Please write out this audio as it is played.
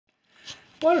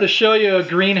Wanted to show you a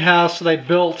greenhouse that I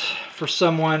built for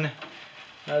someone.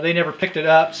 They never picked it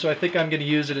up, so I think I'm going to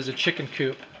use it as a chicken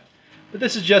coop. But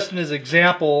this is just an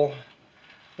example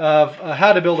of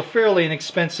how to build a fairly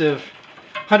inexpensive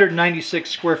 196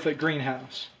 square foot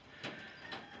greenhouse.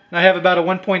 And I have about a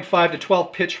 1.5 to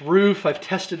 12 pitch roof. I've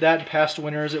tested that in past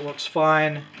winters. It works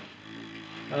fine.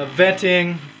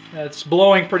 Venting. It's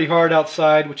blowing pretty hard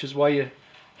outside, which is why you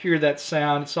hear that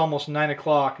sound. It's almost 9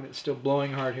 o'clock and it's still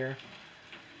blowing hard here.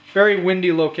 Very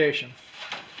windy location.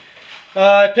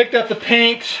 I picked up the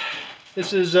paint.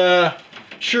 This is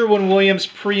Sherwin-Williams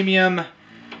premium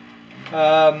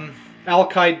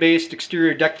Alkyd based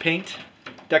exterior deck paint.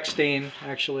 Deck stain,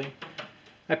 actually.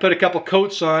 I put a couple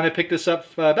coats on. I picked this up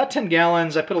about 10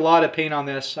 gallons. I put a lot of paint on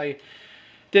this. I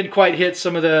didn't quite hit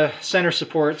some of the center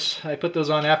supports. I put those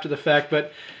on after the fact,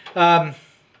 but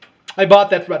I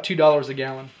bought that for about $2 a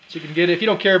gallon. So you can get it. If you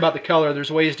don't care about the color,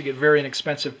 there's ways to get very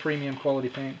inexpensive premium quality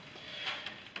paint.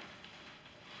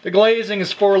 The glazing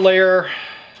is 4-layer,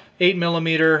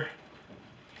 8mm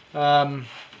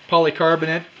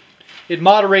polycarbonate. It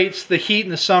moderates the heat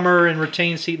in the summer and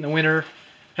retains heat in the winter.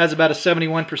 Has about a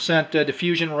 71%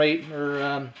 diffusion rate,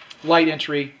 or light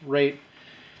entry rate.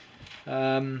 You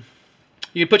can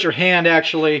put your hand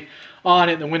actually on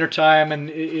it in the wintertime, and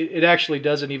it actually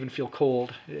doesn't even feel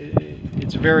cold.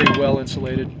 It's very well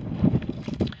insulated.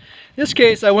 In this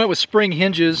case, I went with spring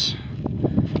hinges.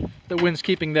 The wind's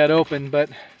keeping that open, but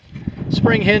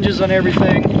spring hinges on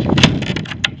everything.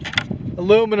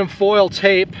 Aluminum foil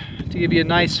tape to give you a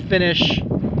nice finish.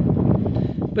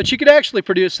 But you could actually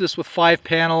produce this with 5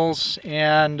 panels,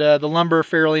 and the lumber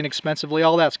fairly inexpensively.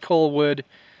 All that's cull wood.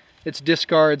 It's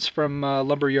discards from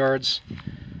lumber yards.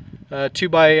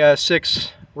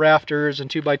 2x6 rafters and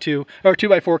 2x2 or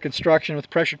 2x4 construction with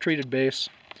pressure treated base.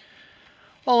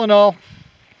 All in all,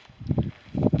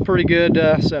 pretty good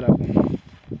setup.